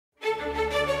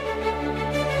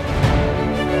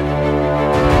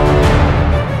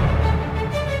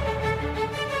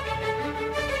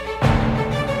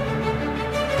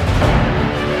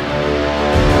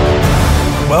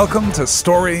Welcome to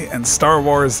Story and Star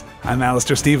Wars. I'm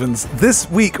Alistair Stevens. This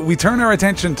week, we turn our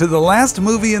attention to the last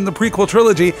movie in the prequel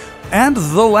trilogy and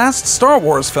the last Star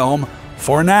Wars film,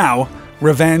 for now,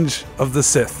 Revenge of the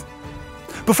Sith.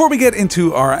 Before we get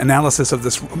into our analysis of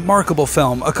this remarkable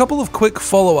film, a couple of quick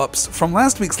follow-ups from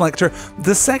last week's lecture,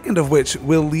 the second of which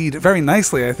will lead very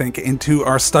nicely, I think, into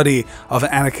our study of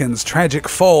Anakin's tragic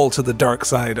fall to the dark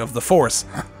side of the Force.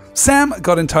 Sam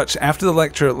got in touch after the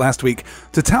lecture last week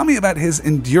to tell me about his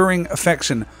enduring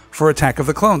affection for Attack of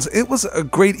the Clones. It was a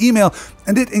great email,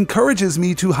 and it encourages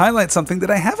me to highlight something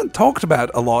that I haven't talked about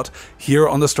a lot here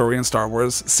on the Story and Star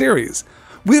Wars series.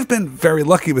 We've been very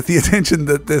lucky with the attention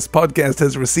that this podcast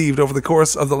has received over the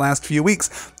course of the last few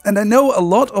weeks, and I know a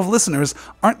lot of listeners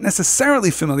aren't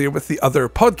necessarily familiar with the other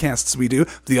podcasts we do,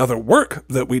 the other work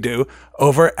that we do,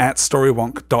 over at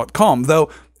storywonk.com,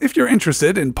 though if you're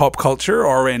interested in pop culture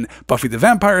or in Buffy the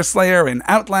Vampire Slayer, in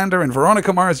Outlander, and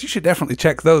Veronica Mars, you should definitely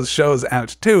check those shows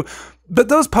out too. But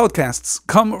those podcasts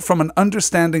come from an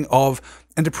understanding of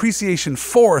and appreciation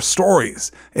for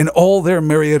stories in all their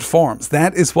myriad forms.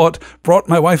 That is what brought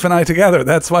my wife and I together.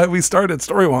 That's why we started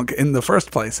Storywonk in the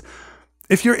first place.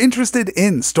 If you're interested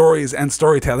in stories and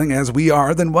storytelling as we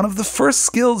are, then one of the first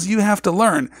skills you have to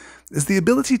learn is the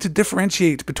ability to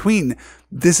differentiate between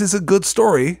this is a good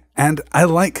story and I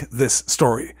like this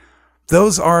story.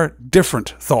 Those are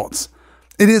different thoughts.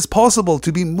 It is possible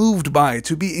to be moved by,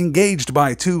 to be engaged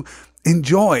by, to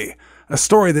enjoy a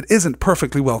story that isn't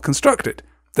perfectly well constructed.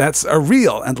 That's a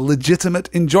real and legitimate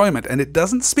enjoyment, and it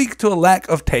doesn't speak to a lack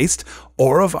of taste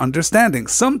or of understanding.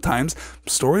 Sometimes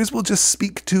stories will just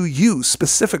speak to you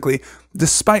specifically,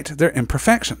 despite their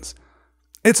imperfections.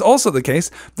 It's also the case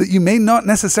that you may not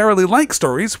necessarily like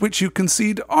stories which you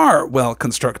concede are well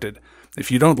constructed. If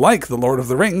you don't like The Lord of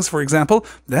the Rings, for example,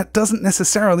 that doesn't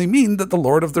necessarily mean that The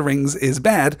Lord of the Rings is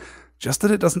bad, just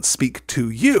that it doesn't speak to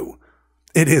you.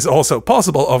 It is also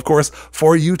possible, of course,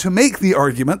 for you to make the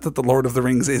argument that The Lord of the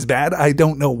Rings is bad. I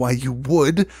don't know why you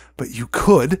would, but you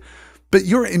could. But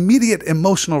your immediate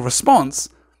emotional response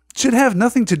should have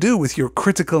nothing to do with your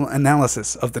critical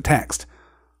analysis of the text.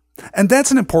 And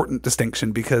that's an important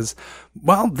distinction because,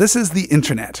 well, this is the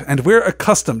internet, and we're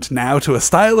accustomed now to a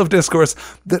style of discourse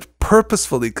that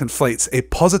purposefully conflates a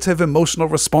positive emotional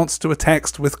response to a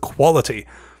text with quality,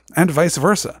 and vice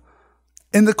versa.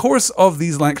 In the course of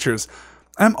these lectures,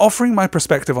 I'm offering my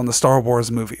perspective on the Star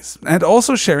Wars movies, and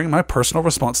also sharing my personal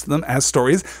response to them as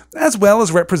stories, as well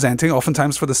as representing,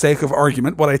 oftentimes for the sake of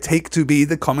argument, what I take to be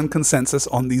the common consensus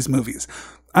on these movies.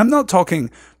 I'm not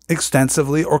talking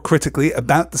extensively or critically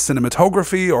about the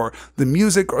cinematography or the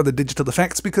music or the digital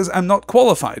effects because I'm not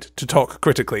qualified to talk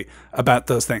critically about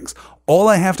those things. All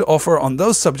I have to offer on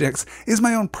those subjects is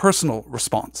my own personal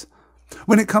response.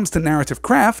 When it comes to narrative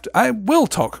craft, I will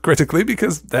talk critically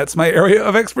because that's my area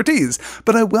of expertise,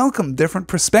 but I welcome different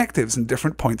perspectives and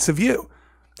different points of view.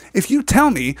 If you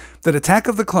tell me that Attack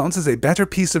of the Clones is a better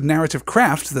piece of narrative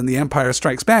craft than The Empire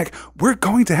Strikes Back, we're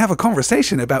going to have a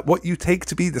conversation about what you take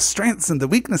to be the strengths and the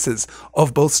weaknesses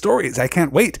of both stories. I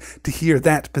can't wait to hear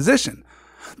that position.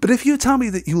 But if you tell me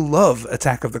that you love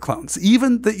Attack of the Clones,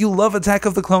 even that you love Attack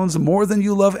of the Clones more than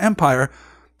you love Empire,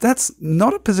 that's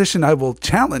not a position I will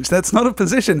challenge. That's not a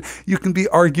position you can be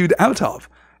argued out of.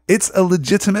 It's a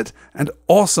legitimate and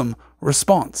awesome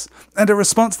response, and a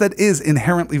response that is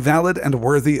inherently valid and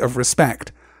worthy of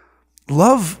respect.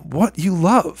 Love what you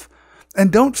love,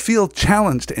 and don't feel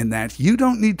challenged in that. You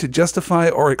don't need to justify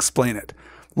or explain it.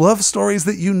 Love stories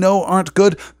that you know aren't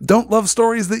good. Don't love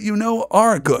stories that you know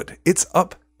are good. It's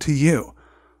up to you.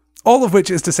 All of which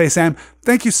is to say, Sam,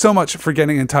 thank you so much for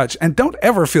getting in touch, and don't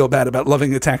ever feel bad about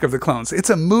loving Attack of the Clones. It's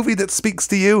a movie that speaks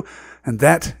to you, and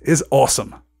that is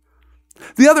awesome.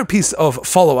 The other piece of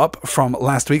follow-up from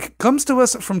last week comes to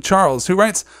us from Charles, who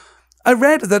writes, I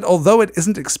read that although it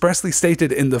isn't expressly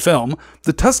stated in the film,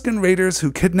 the Tusken Raiders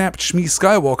who kidnapped Shmi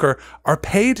Skywalker are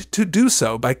paid to do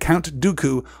so by Count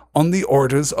Dooku on the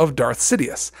orders of Darth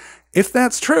Sidious. If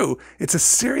that's true, it's a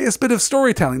serious bit of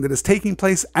storytelling that is taking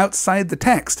place outside the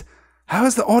text. How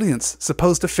is the audience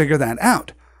supposed to figure that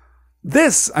out?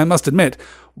 This, I must admit,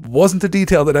 wasn't a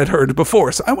detail that I'd heard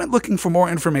before, so I went looking for more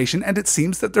information, and it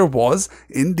seems that there was,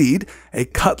 indeed, a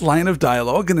cut line of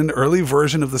dialogue in an early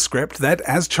version of the script that,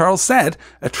 as Charles said,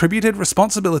 attributed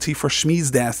responsibility for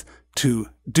Shmi's death to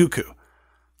Dooku.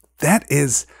 That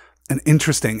is an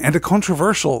interesting and a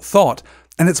controversial thought,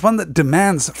 and it's one that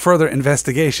demands further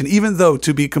investigation, even though,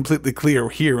 to be completely clear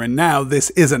here and now, this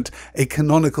isn't a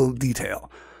canonical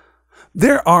detail.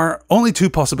 There are only two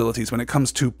possibilities when it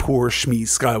comes to poor Shmi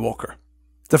Skywalker.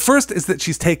 The first is that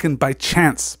she's taken by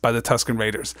chance by the Tusken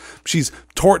Raiders. She's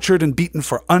tortured and beaten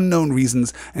for unknown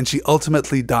reasons, and she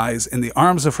ultimately dies in the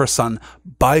arms of her son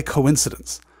by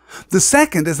coincidence. The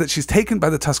second is that she's taken by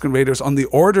the Tusken Raiders on the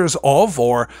orders of,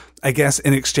 or I guess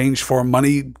in exchange for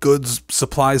money, goods,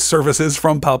 supplies, services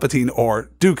from Palpatine or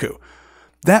Dooku.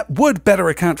 That would better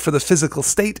account for the physical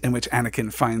state in which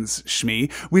Anakin finds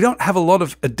Shmi. We don't have a lot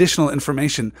of additional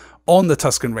information on the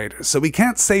Tusken Raiders, so we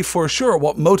can't say for sure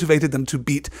what motivated them to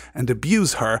beat and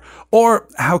abuse her, or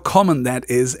how common that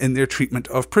is in their treatment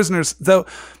of prisoners, though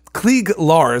Klieg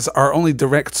Lars, our only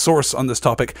direct source on this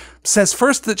topic, says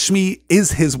first that Shmi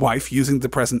is his wife, using the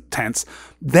present tense,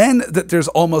 then that there's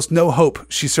almost no hope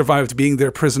she survived being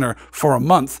their prisoner for a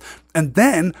month, and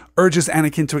then urges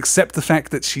Anakin to accept the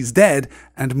fact that she's dead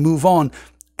and move on.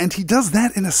 And he does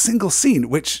that in a single scene,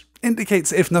 which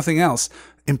indicates, if nothing else,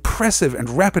 impressive and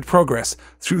rapid progress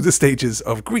through the stages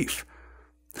of grief.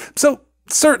 So,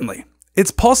 certainly,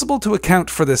 it's possible to account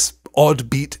for this odd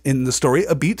beat in the story,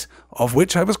 a beat of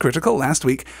which I was critical last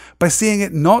week, by seeing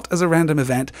it not as a random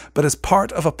event, but as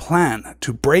part of a plan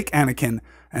to break Anakin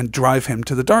and drive him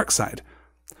to the dark side.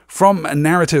 From a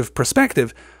narrative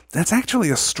perspective, that's actually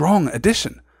a strong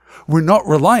addition. We're not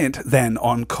reliant, then,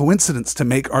 on coincidence to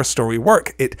make our story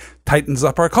work. It tightens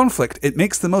up our conflict. It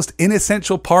makes the most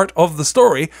inessential part of the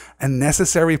story a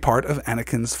necessary part of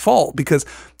Anakin's fall, because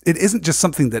it isn't just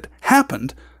something that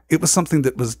happened, it was something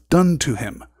that was done to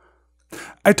him.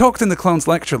 I talked in the Clones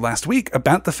lecture last week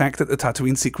about the fact that the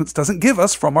Tatooine sequence doesn't give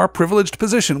us, from our privileged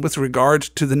position with regard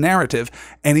to the narrative,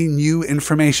 any new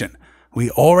information. We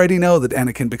already know that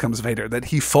Anakin becomes Vader, that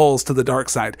he falls to the dark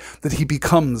side, that he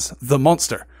becomes the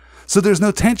monster. So there's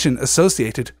no tension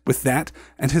associated with that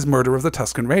and his murder of the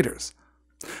Tusken Raiders.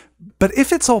 But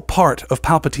if it's all part of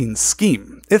Palpatine's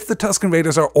scheme, if the Tusken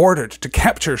Raiders are ordered to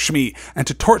capture Shmi and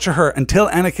to torture her until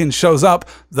Anakin shows up,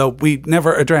 though we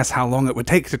never address how long it would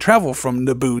take to travel from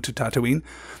Naboo to Tatooine,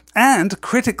 and,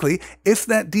 critically, if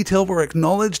that detail were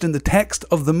acknowledged in the text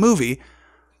of the movie,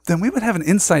 then we would have an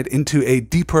insight into a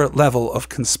deeper level of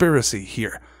conspiracy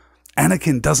here.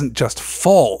 Anakin doesn't just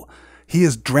fall, he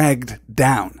is dragged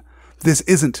down. This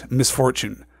isn't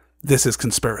misfortune, this is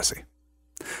conspiracy.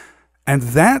 And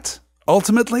that,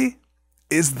 ultimately,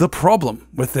 is the problem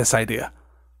with this idea.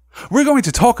 We're going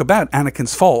to talk about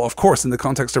Anakin's fall, of course, in the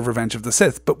context of Revenge of the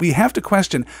Sith, but we have to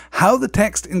question how the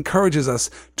text encourages us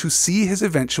to see his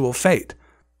eventual fate.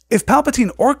 If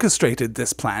Palpatine orchestrated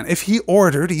this plan, if he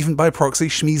ordered, even by proxy,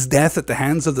 Shmi's death at the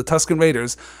hands of the Tusken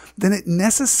Raiders, then it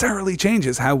necessarily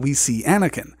changes how we see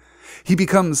Anakin. He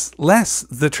becomes less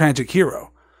the tragic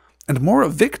hero, and more a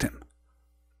victim.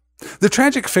 The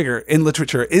tragic figure in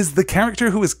literature is the character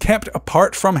who is kept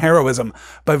apart from heroism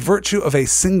by virtue of a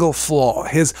single flaw,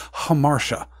 his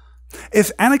hamartia.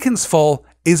 If Anakin's fall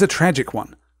is a tragic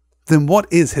one, then what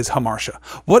is his hamartia?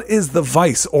 What is the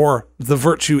vice, or the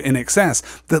virtue in excess,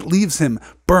 that leaves him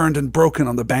burned and broken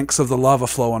on the banks of the lava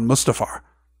flow on Mustafar?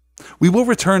 We will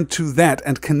return to that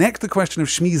and connect the question of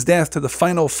Shmi's death to the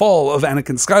final fall of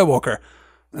Anakin Skywalker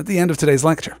at the end of today's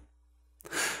lecture.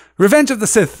 Revenge of the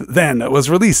Sith, then, was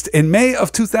released in May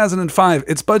of 2005.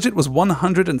 Its budget was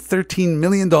 $113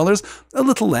 million, a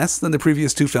little less than the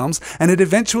previous two films, and it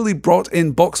eventually brought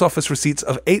in box office receipts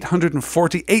of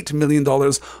 $848 million,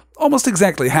 almost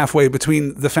exactly halfway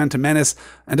between The Phantom Menace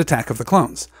and Attack of the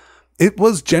Clones. It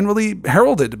was generally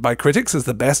heralded by critics as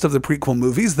the best of the prequel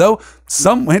movies, though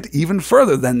some went even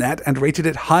further than that and rated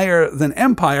it higher than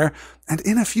Empire, and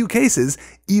in a few cases,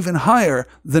 even higher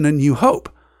than A New Hope.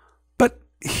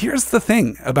 Here's the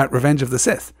thing about Revenge of the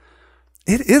Sith.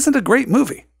 It isn't a great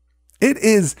movie. It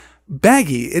is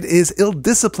baggy, it is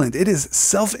ill-disciplined, it is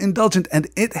self-indulgent, and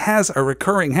it has a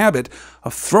recurring habit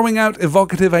of throwing out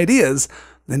evocative ideas,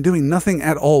 then doing nothing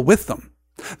at all with them.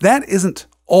 That isn't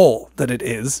all that it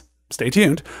is, stay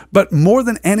tuned, but more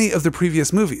than any of the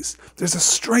previous movies, there's a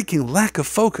striking lack of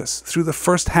focus through the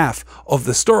first half of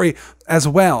the story, as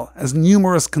well as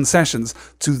numerous concessions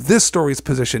to this story's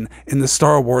position in the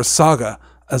Star Wars saga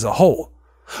as a whole.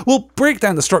 We'll break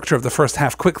down the structure of the first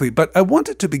half quickly, but I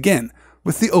wanted to begin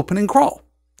with the opening crawl.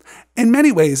 In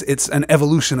many ways, it's an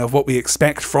evolution of what we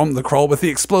expect from the crawl, with the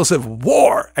explosive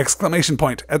 "War!" exclamation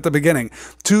point at the beginning,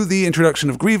 to the introduction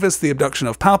of Grievous, the abduction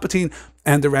of Palpatine,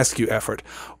 and the rescue effort.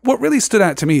 What really stood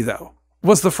out to me, though,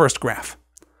 was the first graph.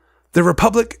 The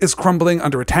Republic is crumbling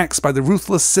under attacks by the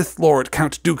ruthless Sith Lord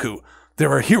Count Dooku.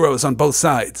 There are heroes on both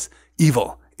sides.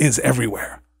 Evil is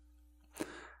everywhere.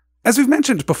 As we've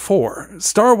mentioned before,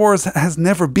 Star Wars has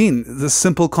never been the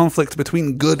simple conflict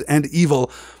between good and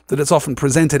evil that it's often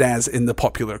presented as in the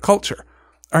popular culture.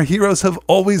 Our heroes have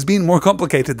always been more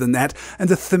complicated than that, and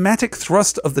the thematic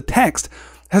thrust of the text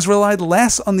has relied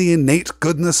less on the innate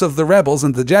goodness of the rebels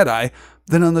and the Jedi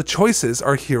than on the choices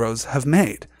our heroes have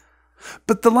made.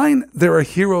 But the line, "there are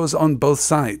heroes on both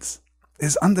sides,"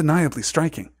 is undeniably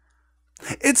striking.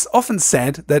 It's often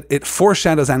said that it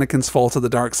foreshadows Anakin's fall to the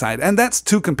dark side, and that's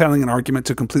too compelling an argument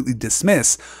to completely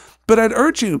dismiss, but I'd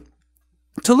urge you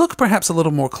to look perhaps a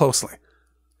little more closely.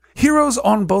 Heroes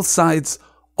on both sides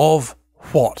of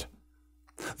what?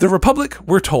 The Republic,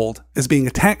 we're told, is being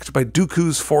attacked by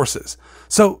Dooku's forces.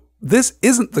 So this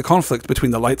isn't the conflict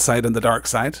between the light side and the dark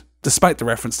side, despite the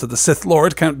reference to the Sith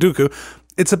Lord, Count Dooku.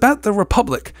 It's about the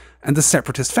Republic and the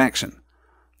Separatist faction.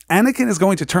 Anakin is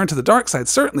going to turn to the dark side,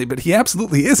 certainly, but he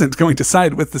absolutely isn't going to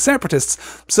side with the Separatists,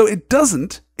 so it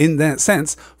doesn't, in that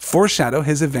sense, foreshadow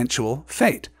his eventual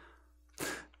fate.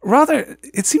 Rather,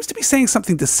 it seems to be saying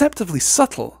something deceptively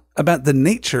subtle about the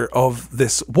nature of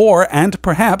this war, and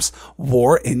perhaps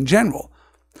war in general.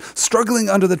 Struggling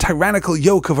under the tyrannical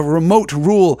yoke of a remote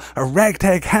rule, a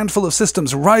ragtag handful of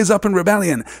systems rise up in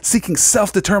rebellion, seeking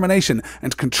self-determination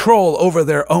and control over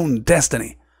their own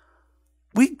destiny.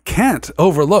 We can't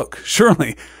overlook,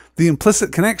 surely, the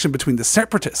implicit connection between the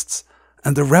Separatists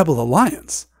and the Rebel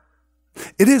Alliance.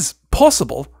 It is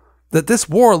possible that this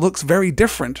war looks very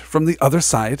different from the other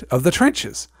side of the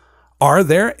trenches. Are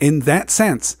there, in that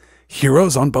sense,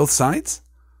 heroes on both sides?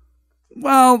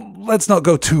 Well, let's not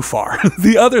go too far.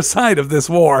 The other side of this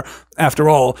war, after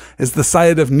all, is the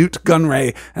side of Newt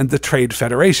Gunray and the Trade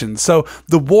Federation. So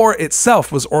the war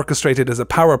itself was orchestrated as a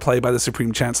power play by the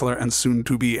Supreme Chancellor and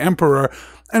soon-to-be Emperor,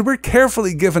 and we're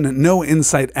carefully given no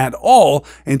insight at all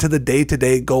into the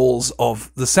day-to-day goals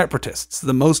of the Separatists.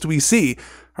 The most we see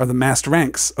are the massed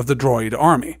ranks of the droid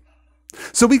army.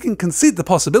 So we can concede the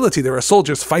possibility there are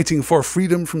soldiers fighting for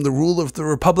freedom from the rule of the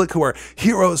Republic who are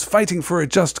heroes fighting for a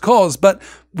just cause, but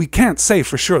we can't say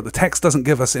for sure. The text doesn't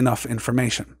give us enough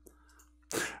information.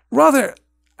 Rather,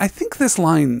 I think this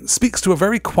line speaks to a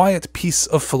very quiet piece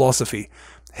of philosophy,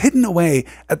 hidden away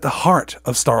at the heart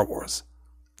of Star Wars.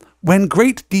 When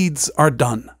great deeds are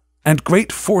done, and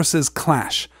great forces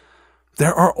clash,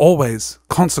 there are always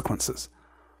consequences.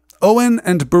 Owen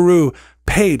and Beru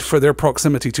paid for their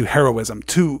proximity to heroism,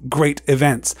 to great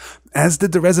events, as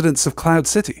did the residents of Cloud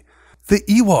City. The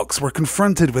Ewoks were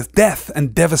confronted with death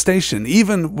and devastation,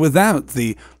 even without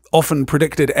the often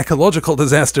predicted ecological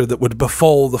disaster that would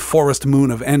befall the forest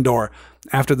moon of Endor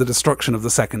after the destruction of the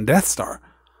second Death Star.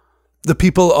 The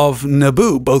people of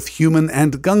Naboo, both human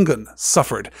and Gungan,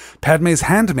 suffered. Padme's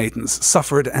handmaidens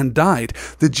suffered and died.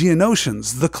 The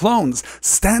Geonosians, the clones,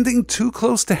 standing too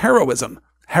close to heroism.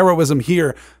 Heroism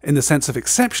here, in the sense of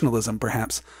exceptionalism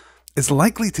perhaps, is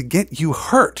likely to get you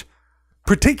hurt,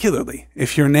 particularly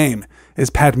if your name is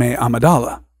Padme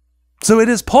Amidala. So it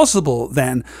is possible,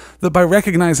 then, that by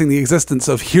recognizing the existence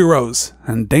of heroes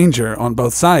and danger on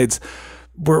both sides,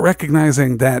 we're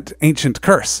recognizing that ancient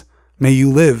curse, may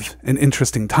you live in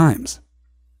interesting times.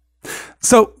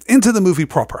 So, into the movie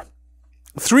proper.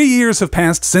 3 years have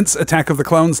passed since Attack of the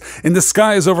Clones. In the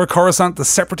skies over Coruscant, the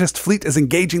Separatist fleet is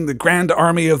engaging the Grand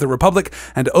Army of the Republic,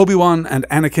 and Obi-Wan and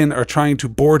Anakin are trying to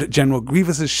board General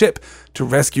Grievous's ship to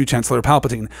rescue Chancellor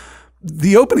Palpatine.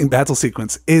 The opening battle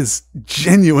sequence is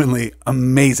genuinely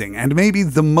amazing, and maybe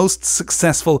the most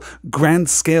successful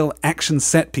grand-scale action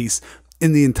set piece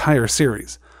in the entire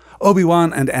series.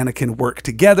 Obi-Wan and Anakin work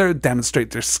together, demonstrate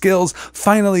their skills,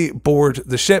 finally board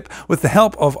the ship. With the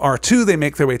help of R2, they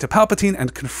make their way to Palpatine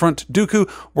and confront Dooku.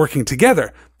 Working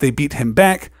together, they beat him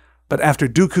back, but after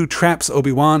Dooku traps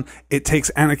Obi-Wan, it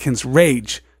takes Anakin's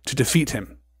rage to defeat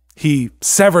him. He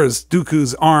severs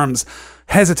Dooku's arms,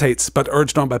 hesitates, but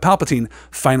urged on by Palpatine,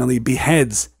 finally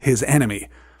beheads his enemy.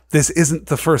 This isn't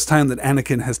the first time that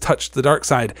Anakin has touched the dark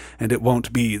side, and it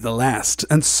won't be the last.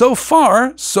 And so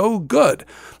far, so good.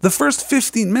 The first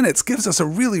 15 minutes gives us a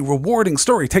really rewarding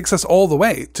story, takes us all the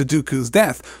way to Dooku's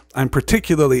death. I'm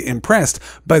particularly impressed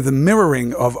by the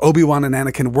mirroring of Obi-Wan and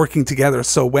Anakin working together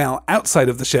so well outside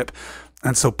of the ship,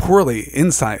 and so poorly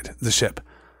inside the ship.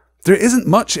 There isn't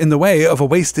much in the way of a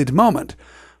wasted moment.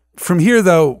 From here,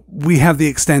 though, we have the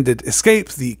extended escape,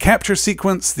 the capture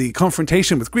sequence, the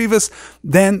confrontation with Grievous,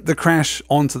 then the crash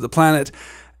onto the planet,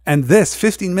 and this,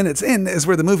 15 minutes in, is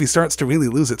where the movie starts to really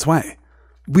lose its way.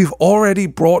 We've already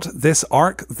brought this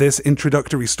arc, this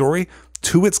introductory story,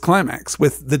 to its climax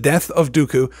with the death of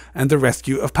Dooku and the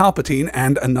rescue of Palpatine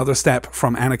and another step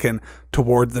from Anakin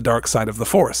toward the dark side of the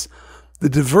Force. The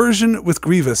diversion with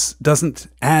Grievous doesn't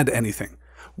add anything.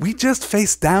 We just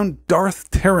face down Darth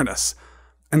Tyrannus,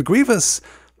 and Grievous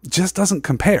just doesn't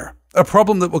compare, a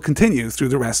problem that will continue through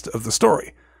the rest of the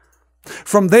story.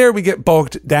 From there, we get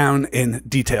bogged down in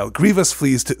detail. Grievous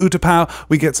flees to Utapau,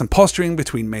 we get some posturing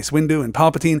between Mace Windu and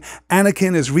Palpatine,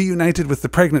 Anakin is reunited with the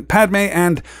pregnant Padme,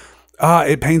 and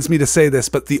it pains me to say this,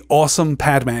 but the awesome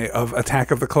Padme of Attack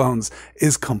of the Clones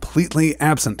is completely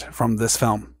absent from this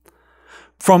film.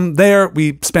 From there,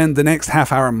 we spend the next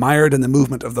half hour mired in the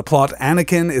movement of the plot.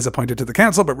 Anakin is appointed to the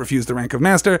council, but refused the rank of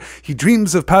master. He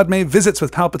dreams of Padme, visits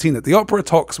with Palpatine at the opera,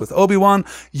 talks with Obi-Wan.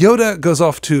 Yoda goes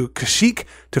off to Kashyyyk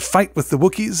to fight with the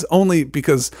Wookiees, only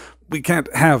because we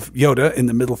can't have Yoda in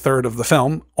the middle third of the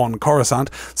film on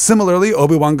Coruscant. Similarly,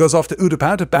 Obi-Wan goes off to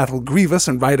Utapau to battle Grievous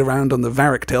and ride around on the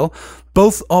Varric Till.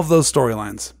 Both of those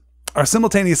storylines are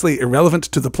simultaneously irrelevant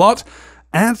to the plot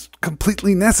and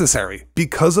completely necessary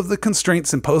because of the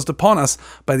constraints imposed upon us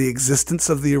by the existence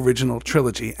of the original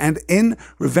trilogy. And in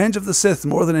Revenge of the Sith,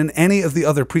 more than in any of the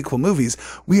other prequel movies,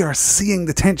 we are seeing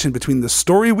the tension between the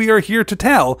story we are here to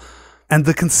tell and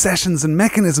the concessions and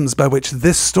mechanisms by which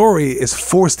this story is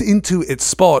forced into its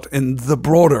spot in the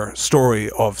broader story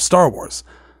of Star Wars.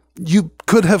 You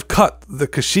could have cut the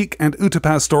Kashyyyk and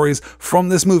Utapau stories from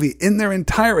this movie in their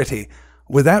entirety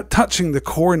without touching the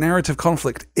core narrative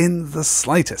conflict in the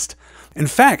slightest. In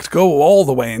fact, go all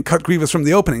the way and cut Grievous from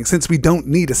the opening, since we don't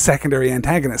need a secondary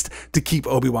antagonist to keep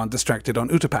Obi-Wan distracted on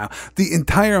Utapau. The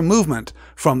entire movement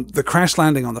from the crash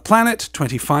landing on the planet,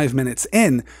 25 minutes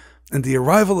in, and the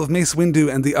arrival of Mace Windu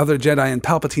and the other Jedi in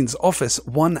Palpatine's office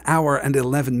 1 hour and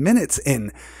 11 minutes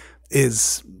in,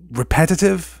 is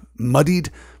repetitive,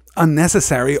 muddied,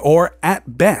 unnecessary, or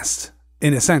at best,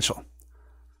 inessential.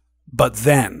 But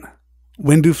then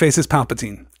Windu faces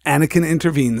Palpatine, Anakin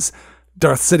intervenes,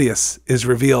 Darth Sidious is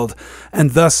revealed,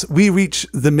 and thus we reach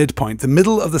the midpoint, the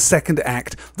middle of the second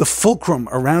act, the fulcrum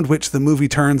around which the movie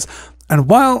turns. And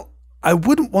while I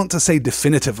wouldn't want to say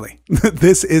definitively that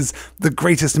this is the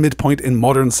greatest midpoint in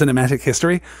modern cinematic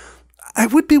history, I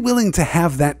would be willing to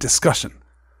have that discussion.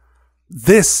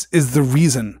 This is the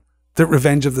reason that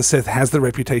Revenge of the Sith has the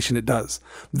reputation it does.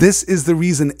 This is the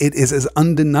reason it is as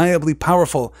undeniably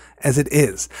powerful as it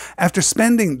is. After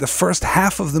spending the first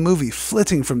half of the movie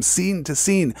flitting from scene to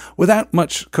scene without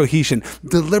much cohesion,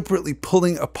 deliberately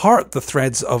pulling apart the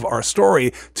threads of our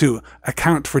story to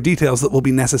account for details that will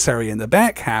be necessary in the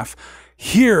back half,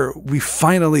 here we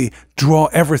finally draw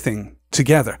everything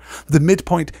together. The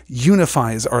midpoint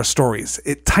unifies our stories,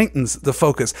 it tightens the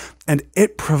focus, and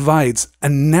it provides a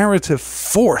narrative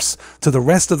force to the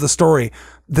rest of the story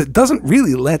that doesn't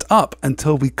really let up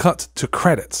until we cut to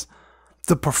credits.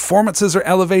 The performances are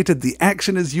elevated, the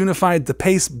action is unified, the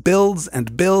pace builds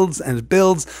and builds and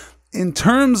builds. In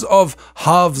terms of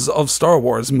halves of Star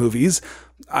Wars movies,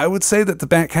 I would say that the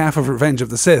back half of Revenge of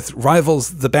the Sith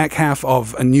rivals the back half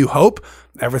of A New Hope,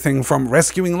 everything from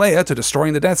rescuing Leia to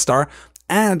destroying the Death Star,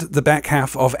 and the back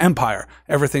half of Empire,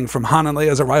 everything from Han and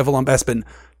Leia's arrival on Bespin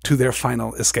to their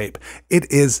final escape. It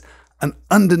is an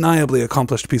undeniably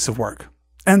accomplished piece of work.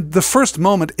 And the first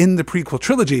moment in the prequel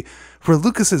trilogy where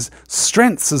Lucas's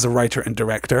strengths as a writer and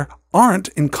director aren't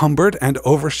encumbered and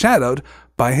overshadowed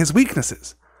by his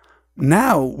weaknesses.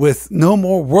 Now, with no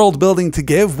more world building to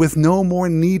give, with no more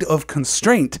need of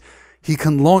constraint, he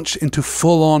can launch into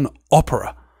full-on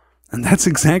opera. And that's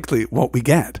exactly what we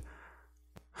get.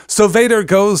 So Vader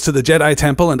goes to the Jedi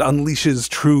Temple and unleashes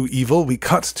true evil. We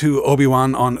cut to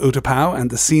Obi-Wan on Utapau and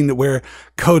the scene where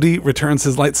Cody returns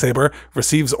his lightsaber,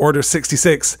 receives Order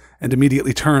 66, and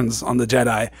immediately turns on the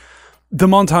Jedi. The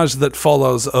montage that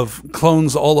follows of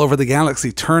clones all over the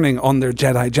galaxy turning on their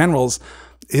Jedi generals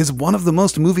is one of the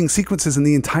most moving sequences in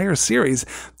the entire series,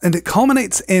 and it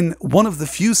culminates in one of the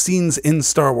few scenes in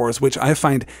Star Wars which I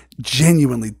find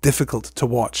genuinely difficult to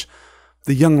watch.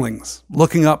 The younglings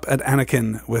looking up at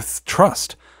Anakin with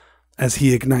trust as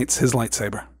he ignites his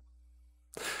lightsaber.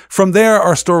 From there,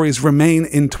 our stories remain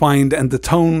entwined and the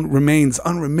tone remains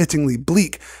unremittingly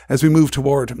bleak as we move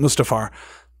toward Mustafar.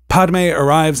 Padme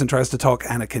arrives and tries to talk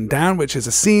Anakin down, which is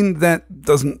a scene that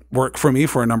doesn't work for me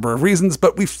for a number of reasons,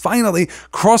 but we finally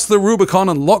cross the Rubicon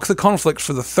and lock the conflict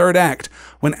for the third act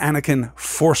when Anakin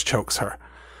force chokes her.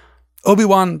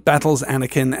 Obi-Wan battles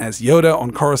Anakin as Yoda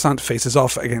on Coruscant faces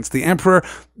off against the Emperor.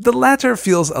 The latter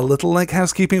feels a little like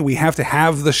housekeeping. We have to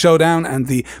have the showdown and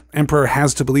the Emperor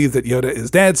has to believe that Yoda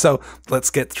is dead, so let's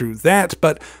get through that.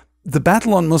 But the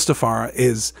battle on Mustafar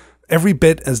is every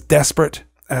bit as desperate,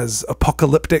 as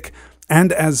apocalyptic,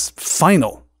 and as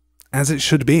final as it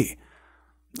should be.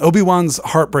 Obi-Wan's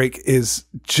heartbreak is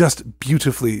just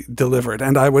beautifully delivered,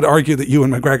 and I would argue that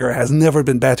Ewan McGregor has never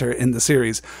been better in the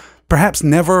series. Perhaps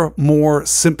never more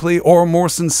simply or more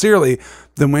sincerely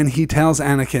than when he tells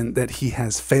Anakin that he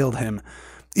has failed him.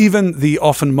 Even the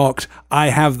often mocked "I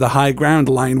have the high ground"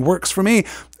 line works for me.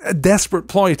 A desperate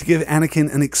ploy to give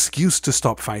Anakin an excuse to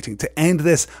stop fighting, to end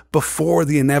this before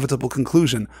the inevitable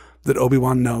conclusion that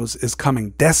Obi-Wan knows is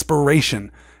coming.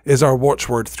 Desperation is our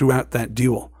watchword throughout that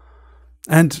duel.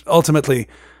 And ultimately,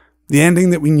 the ending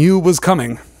that we knew was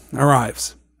coming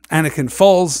arrives. Anakin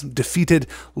falls, defeated,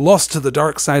 lost to the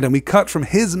dark side, and we cut from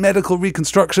his medical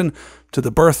reconstruction to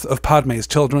the birth of Padme's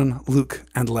children, Luke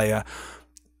and Leia.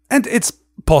 And it's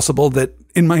possible that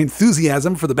in my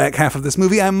enthusiasm for the back half of this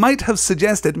movie, I might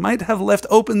have left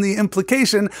open the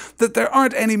implication that there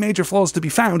aren't any major flaws to be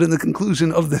found in the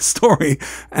conclusion of this story,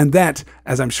 and that,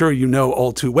 as I'm sure you know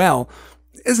all too well,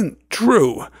 isn't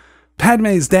true.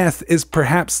 Padme's death is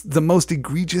perhaps the most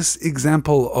egregious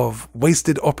example of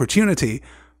wasted opportunity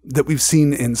that we've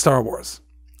seen in Star Wars.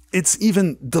 It's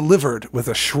even delivered with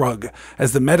a shrug,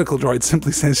 as the medical droid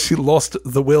simply says she lost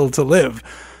the will to live.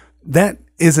 That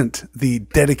isn't the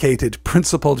dedicated,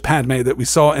 principled Padme that we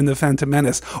saw in The Phantom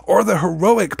Menace, or the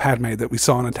heroic Padme that we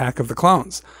saw in Attack of the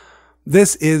Clones.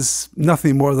 This is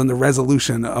nothing more than the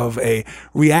resolution of a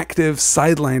reactive,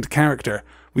 sidelined character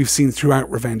we've seen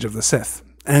throughout Revenge of the Sith.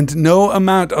 And no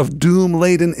amount of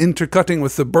doom-laden intercutting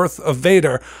with the birth of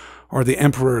Vader, or the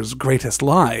Emperor's greatest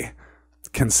lie,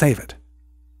 can save it.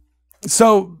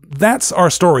 So that's our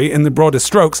story in the broadest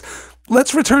strokes.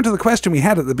 Let's return to the question we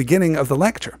had at the beginning of the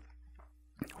lecture.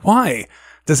 Why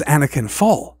does Anakin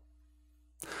fall?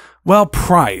 Well,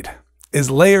 pride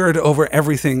is layered over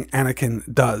everything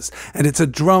Anakin does, and it's a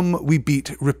drum we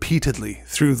beat repeatedly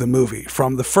through the movie,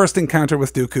 from the first encounter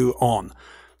with Dooku on.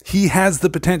 He has the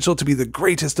potential to be the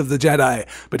greatest of the Jedi,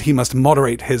 but he must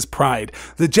moderate his pride.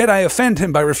 The Jedi offend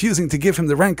him by refusing to give him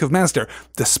the rank of Master,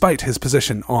 despite his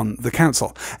position on the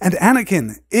Council. And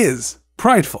Anakin is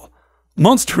prideful.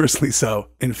 Monstrously so,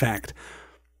 in fact.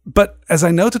 But as I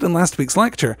noted in last week's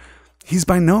lecture, he's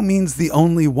by no means the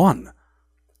only one.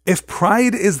 If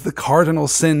pride is the cardinal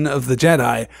sin of the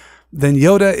Jedi, then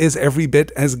Yoda is every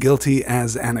bit as guilty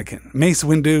as Anakin. Mace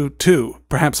Windu, too,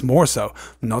 perhaps more so,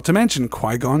 not to mention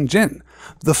Qui-Gon Jinn.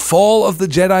 The fall of the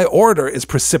Jedi Order is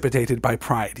precipitated by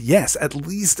pride, yes, at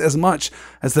least as much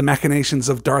as the machinations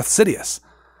of Darth Sidious.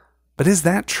 But is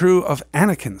that true of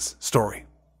Anakin's story?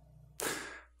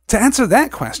 To answer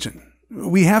that question,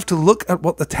 we have to look at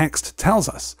what the text tells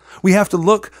us. We have to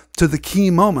look to the key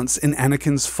moments in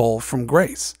Anakin's fall from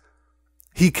grace.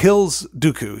 He kills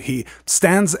Dooku. He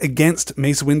stands against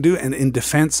Mace Windu and in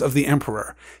defense of the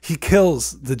Emperor. He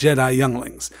kills the Jedi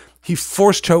younglings. He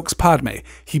force chokes Padme.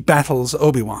 He battles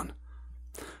Obi-Wan.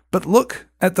 But look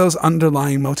at those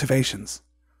underlying motivations.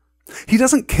 He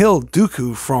doesn't kill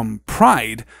Dooku from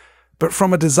pride, but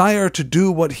from a desire to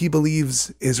do what he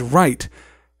believes is right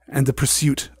and the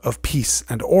pursuit of peace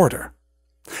and order.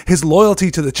 His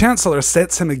loyalty to the Chancellor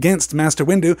sets him against Master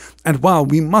Windu, and while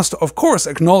we must of course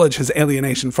acknowledge his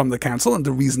alienation from the Council and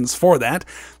the reasons for that,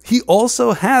 he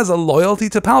also has a loyalty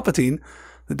to Palpatine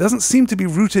that doesn't seem to be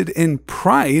rooted in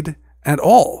pride at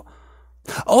all.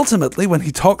 Ultimately, when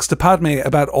he talks to Padme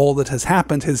about all that has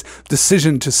happened, his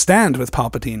decision to stand with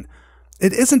Palpatine,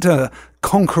 it isn't a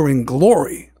conquering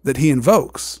glory that he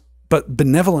invokes, but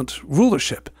benevolent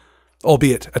rulership,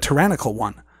 albeit a tyrannical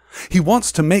one. He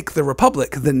wants to make the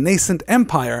Republic, the nascent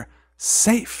empire,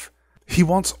 safe. He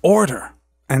wants order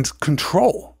and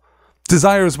control.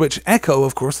 Desires which echo,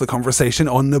 of course, the conversation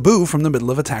on Naboo from the middle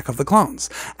of Attack of the Clones.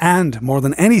 And, more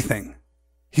than anything,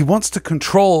 he wants to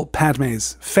control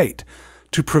Padme's fate,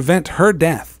 to prevent her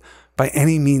death by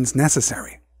any means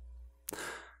necessary.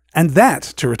 And that,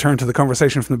 to return to the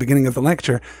conversation from the beginning of the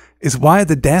lecture, is why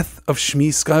the death of Shmi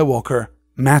Skywalker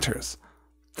matters.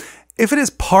 If it is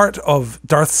part of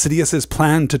Darth Sidious's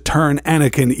plan to turn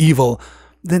Anakin evil,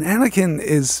 then Anakin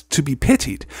is to be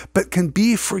pitied, but can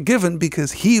be forgiven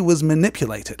because he was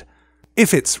manipulated.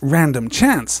 If it's random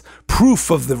chance,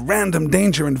 proof of the random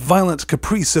danger and violent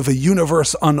caprice of a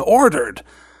universe unordered,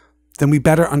 then we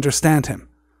better understand him.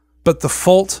 But the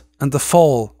fault and the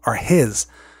fall are his,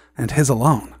 and his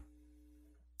alone.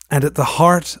 And at the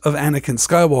heart of Anakin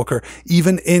Skywalker,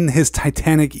 even in his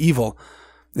titanic evil,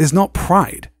 is not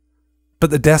pride, but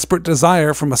the desperate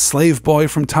desire from a slave boy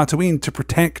from Tatooine to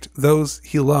protect those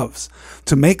he loves,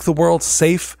 to make the world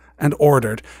safe and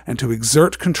ordered, and to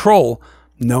exert control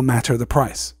no matter the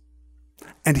price.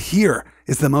 And here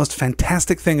is the most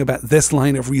fantastic thing about this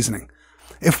line of reasoning.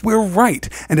 If we're right,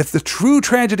 and if the true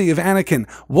tragedy of Anakin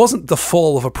wasn't the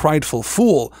fall of a prideful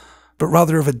fool, but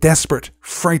rather of a desperate,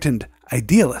 frightened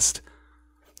idealist,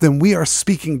 then we are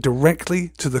speaking directly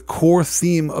to the core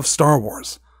theme of Star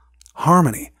Wars: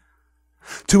 harmony.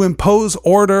 To impose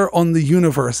order on the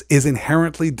universe is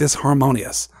inherently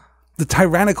disharmonious. the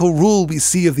tyrannical rule we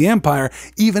see of the Empire,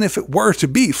 even if it were to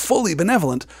be fully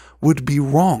benevolent, would be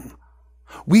wrong.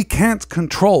 We can't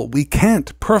control, we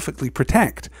can't perfectly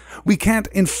protect, we can't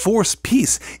enforce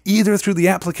peace, either through the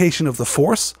application of the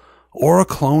Force or a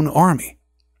clone army.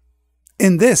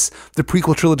 In this, the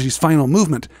prequel trilogy's final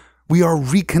movement, we are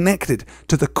reconnected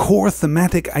to the core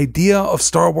thematic idea of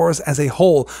Star Wars as a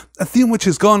whole, a theme which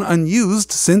has gone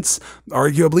unused since,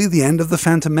 arguably, the end of The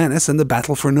Phantom Menace and the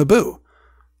Battle for Naboo.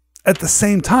 At the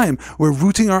same time, we're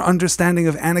rooting our understanding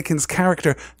of Anakin's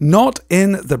character not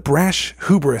in the brash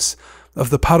hubris of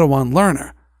the Padawan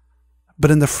learner, but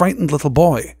in the frightened little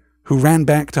boy who ran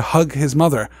back to hug his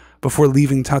mother before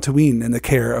leaving Tatooine in the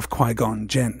care of Qui-Gon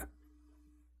Jinn.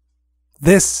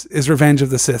 This is Revenge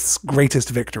of the Sith's greatest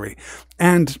victory,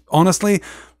 and, honestly,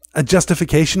 a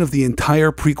justification of the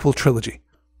entire prequel trilogy.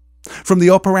 From the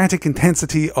operatic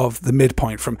intensity of the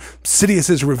midpoint, from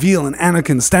Sidious's reveal and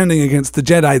Anakin standing against the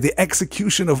Jedi, the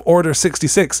execution of Order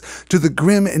 66, to the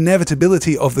grim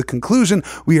inevitability of the conclusion,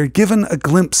 we are given a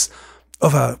glimpse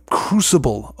of a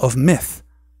crucible of myth.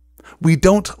 We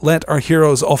don't let our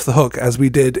heroes off the hook as we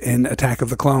did in Attack of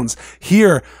the Clones.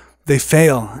 Here, they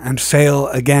fail and fail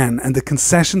again, and the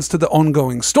concessions to the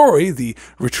ongoing story, the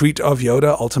retreat of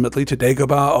Yoda ultimately to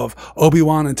Dagobah, of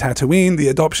Obi-Wan and Tatooine, the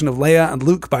adoption of Leia and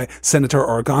Luke by Senator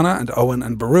Organa and Owen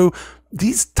and Beru,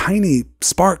 these tiny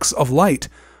sparks of light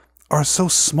are so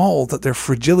small that their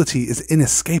fragility is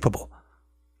inescapable.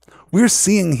 We're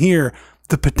seeing here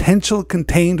the potential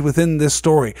contained within this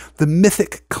story, the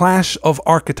mythic clash of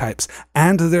archetypes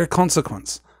and their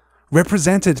consequence,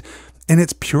 represented in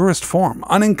its purest form,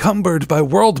 unencumbered by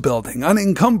world-building,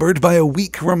 unencumbered by a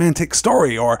weak romantic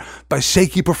story, or by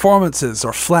shaky performances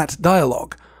or flat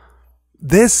dialogue.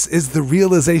 This is the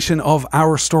realization of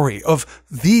our story, of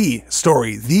the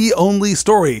story, the only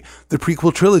story the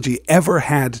prequel trilogy ever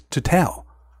had to tell.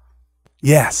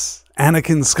 Yes,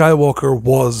 Anakin Skywalker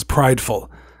was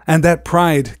prideful, and that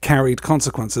pride carried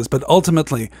consequences, but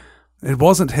ultimately, it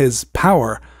wasn't his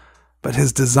power, but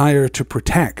his desire to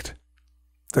protect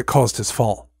that caused his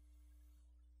fall.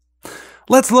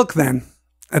 Let's look, then,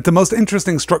 at the most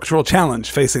interesting structural challenge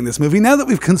facing this movie. Now that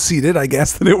we've conceded, I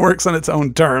guess, that it works on its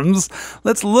own terms,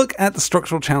 let's look at the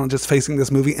structural challenges facing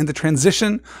this movie and the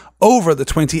transition over the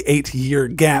 28-year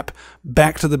gap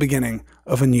back to the beginning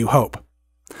of A New Hope.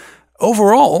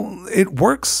 Overall, it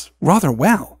works rather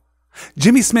well.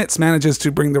 Jimmy Smits manages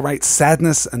to bring the right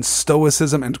sadness and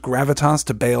stoicism and gravitas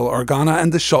to Bail Organa,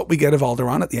 and the shot we get of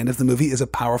Alderaan at the end of the movie is a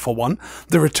powerful one.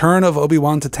 The return of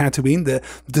Obi-Wan to Tatooine, the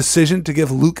decision to give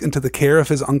Luke into the care of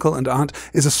his uncle and aunt,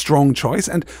 is a strong choice,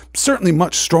 and certainly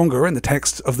much stronger in the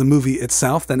text of the movie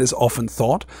itself than is often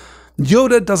thought.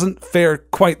 Yoda doesn't fare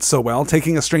quite so well,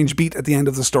 taking a strange beat at the end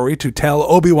of the story to tell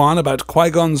Obi-Wan about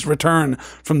Qui-Gon's return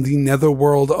from the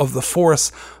netherworld of the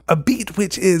Force, a beat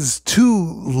which is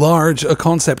too large a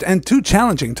concept and too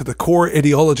challenging to the core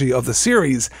ideology of the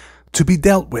series to be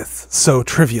dealt with so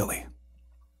trivially.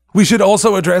 We should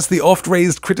also address the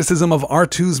oft-raised criticism of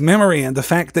R2's memory and the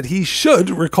fact that he should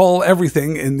recall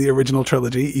everything in the original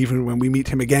trilogy, even when we meet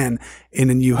him again in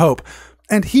A New Hope.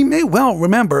 And he may well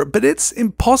remember, but it's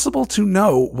impossible to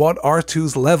know what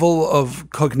R2's level of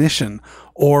cognition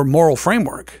or moral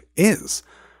framework is.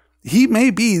 He may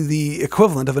be the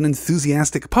equivalent of an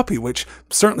enthusiastic puppy, which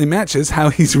certainly matches how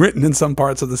he's written in some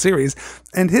parts of the series,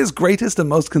 and his greatest and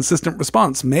most consistent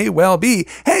response may well be,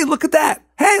 "Hey, look at that!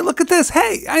 Hey, look at this!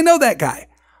 Hey, I know that guy!"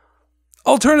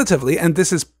 Alternatively, and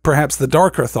this is perhaps the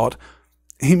darker thought,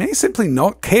 he may simply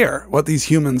not care what these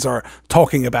humans are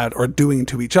talking about or doing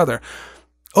to each other.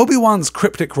 Obi-Wan's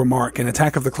cryptic remark in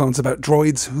Attack of the Clones about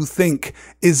droids who think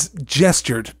is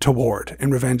gestured toward in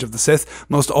Revenge of the Sith,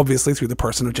 most obviously through the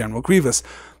person of General Grievous,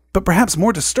 but perhaps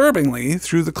more disturbingly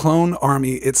through the clone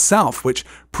army itself, which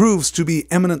proves to be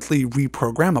eminently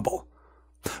reprogrammable.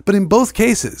 But in both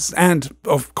cases, and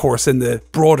of course in the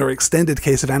broader extended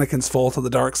case of Anakin's fall to the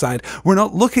dark side, we're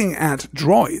not looking at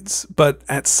droids, but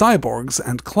at cyborgs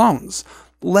and clones.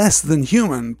 Less than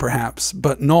human, perhaps,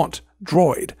 but not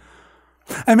droid.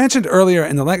 I mentioned earlier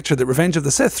in the lecture that Revenge of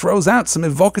the Sith throws out some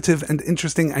evocative and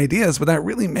interesting ideas without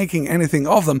really making anything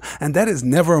of them, and that is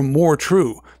never more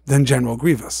true than General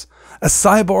Grievous. A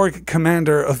cyborg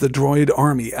commander of the droid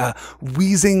army, a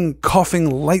wheezing, coughing,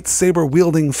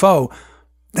 lightsaber-wielding foe.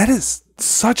 That is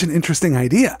such an interesting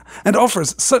idea, and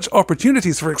offers such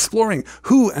opportunities for exploring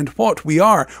who and what we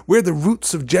are, where the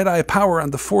roots of Jedi power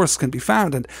and the Force can be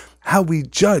found, and how we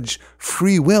judge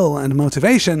free will and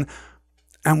motivation,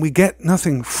 and we get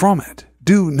nothing from it,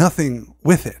 do nothing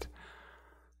with it.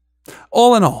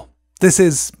 All in all, This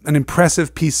is an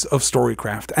impressive piece of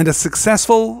storycraft and a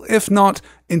successful, if not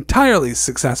entirely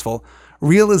successful,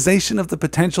 realization of the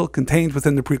potential contained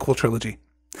within the prequel trilogy.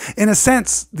 In a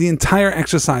sense, the entire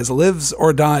exercise lives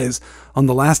or dies on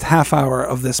the last half hour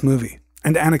of this movie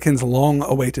and Anakin's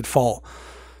long-awaited fall.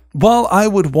 While I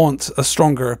would want a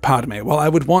stronger Padme, while I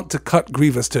would want to cut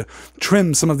Grievous, to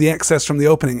trim some of the excess from the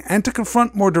opening, and to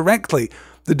confront more directly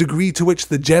the degree to which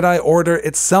the Jedi Order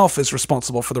itself is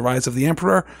responsible for the rise of the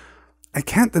Emperor, I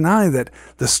can't deny that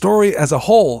the story as a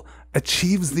whole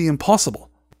achieves the impossible.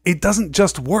 It doesn't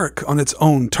just work on its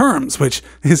own terms, which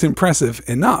is impressive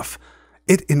enough.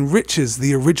 It enriches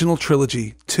the original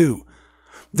trilogy too.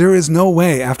 There is no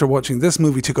way after watching this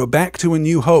movie to go back to A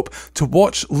New Hope, to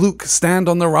watch Luke stand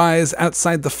on the rise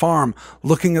outside the farm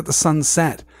looking at the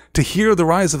sunset, to hear the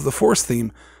Rise of the Force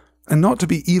theme, and not to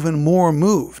be even more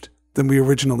moved than we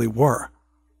originally were.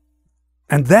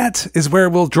 And that is where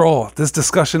we'll draw this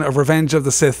discussion of Revenge of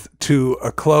the Sith to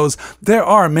a close. There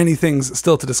are many things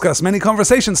still to discuss, many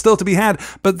conversations still to be had,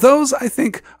 but those, I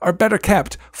think, are better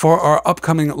kept for our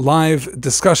upcoming live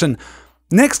discussion.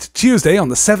 Next Tuesday, on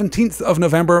the 17th of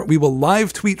November, we will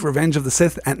live tweet Revenge of the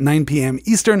Sith at 9 p.m.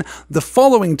 Eastern. The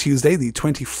following Tuesday, the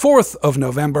 24th of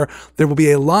November, there will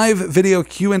be a live video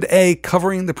Q&A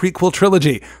covering the prequel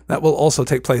trilogy. That will also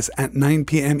take place at 9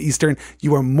 p.m. Eastern.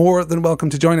 You are more than welcome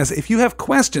to join us. If you have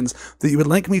questions that you would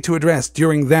like me to address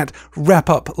during that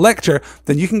wrap-up lecture,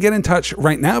 then you can get in touch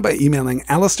right now by emailing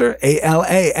Alastair,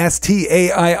 Alastair,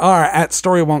 at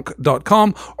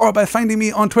storywonk.com, or by finding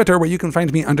me on Twitter, where you can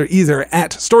find me under either at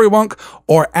Storywonk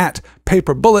or at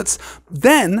Paper Bullets.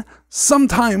 Then,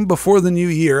 sometime before the new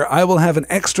year, I will have an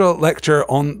extra lecture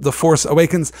on The Force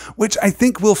Awakens, which I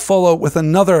think will follow with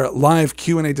another live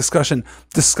Q&A discussion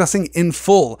discussing in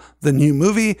full the new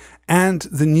movie and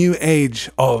the new age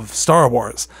of Star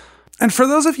Wars. And for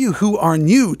those of you who are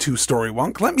new to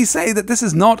Storywonk, let me say that this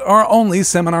is not our only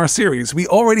seminar series. We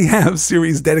already have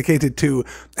series dedicated to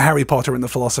Harry Potter and the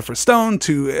Philosopher's Stone,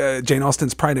 to Jane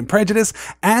Austen's Pride and Prejudice,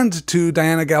 and to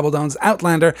Diana Gabaldon's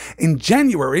Outlander. In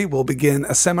January, we'll begin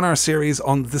a seminar series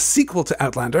on the sequel to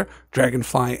Outlander,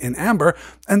 Dragonfly in Amber,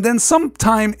 and then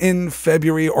sometime in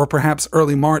February or perhaps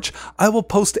early March, I will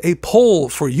post a poll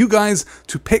for you guys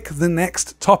to pick the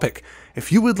next topic. If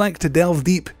you would like to delve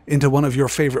deep into one of your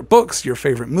favorite books, your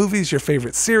favorite movies, your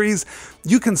favorite series,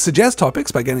 you can suggest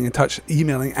topics by getting in touch,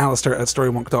 emailing Alastair at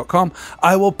storywonk.com.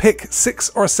 I will pick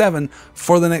 6 or 7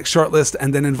 for the next shortlist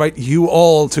and then invite you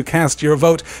all to cast your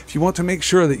vote. If you want to make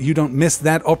sure that you don't miss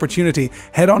that opportunity,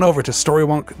 head on over to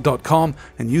storywonk.com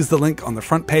and use the link on the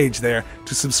front page there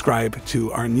to subscribe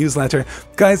to our newsletter.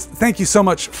 Guys, thank you so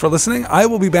much for listening. I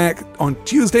will be back on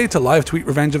Tuesday to live tweet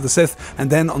Revenge of the Sith, and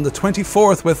then on the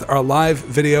 24th with our live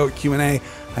video Q&A.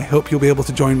 I hope you'll be able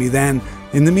to join me then.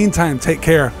 In the meantime, take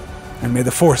care, and may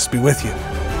the Force be with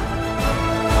you.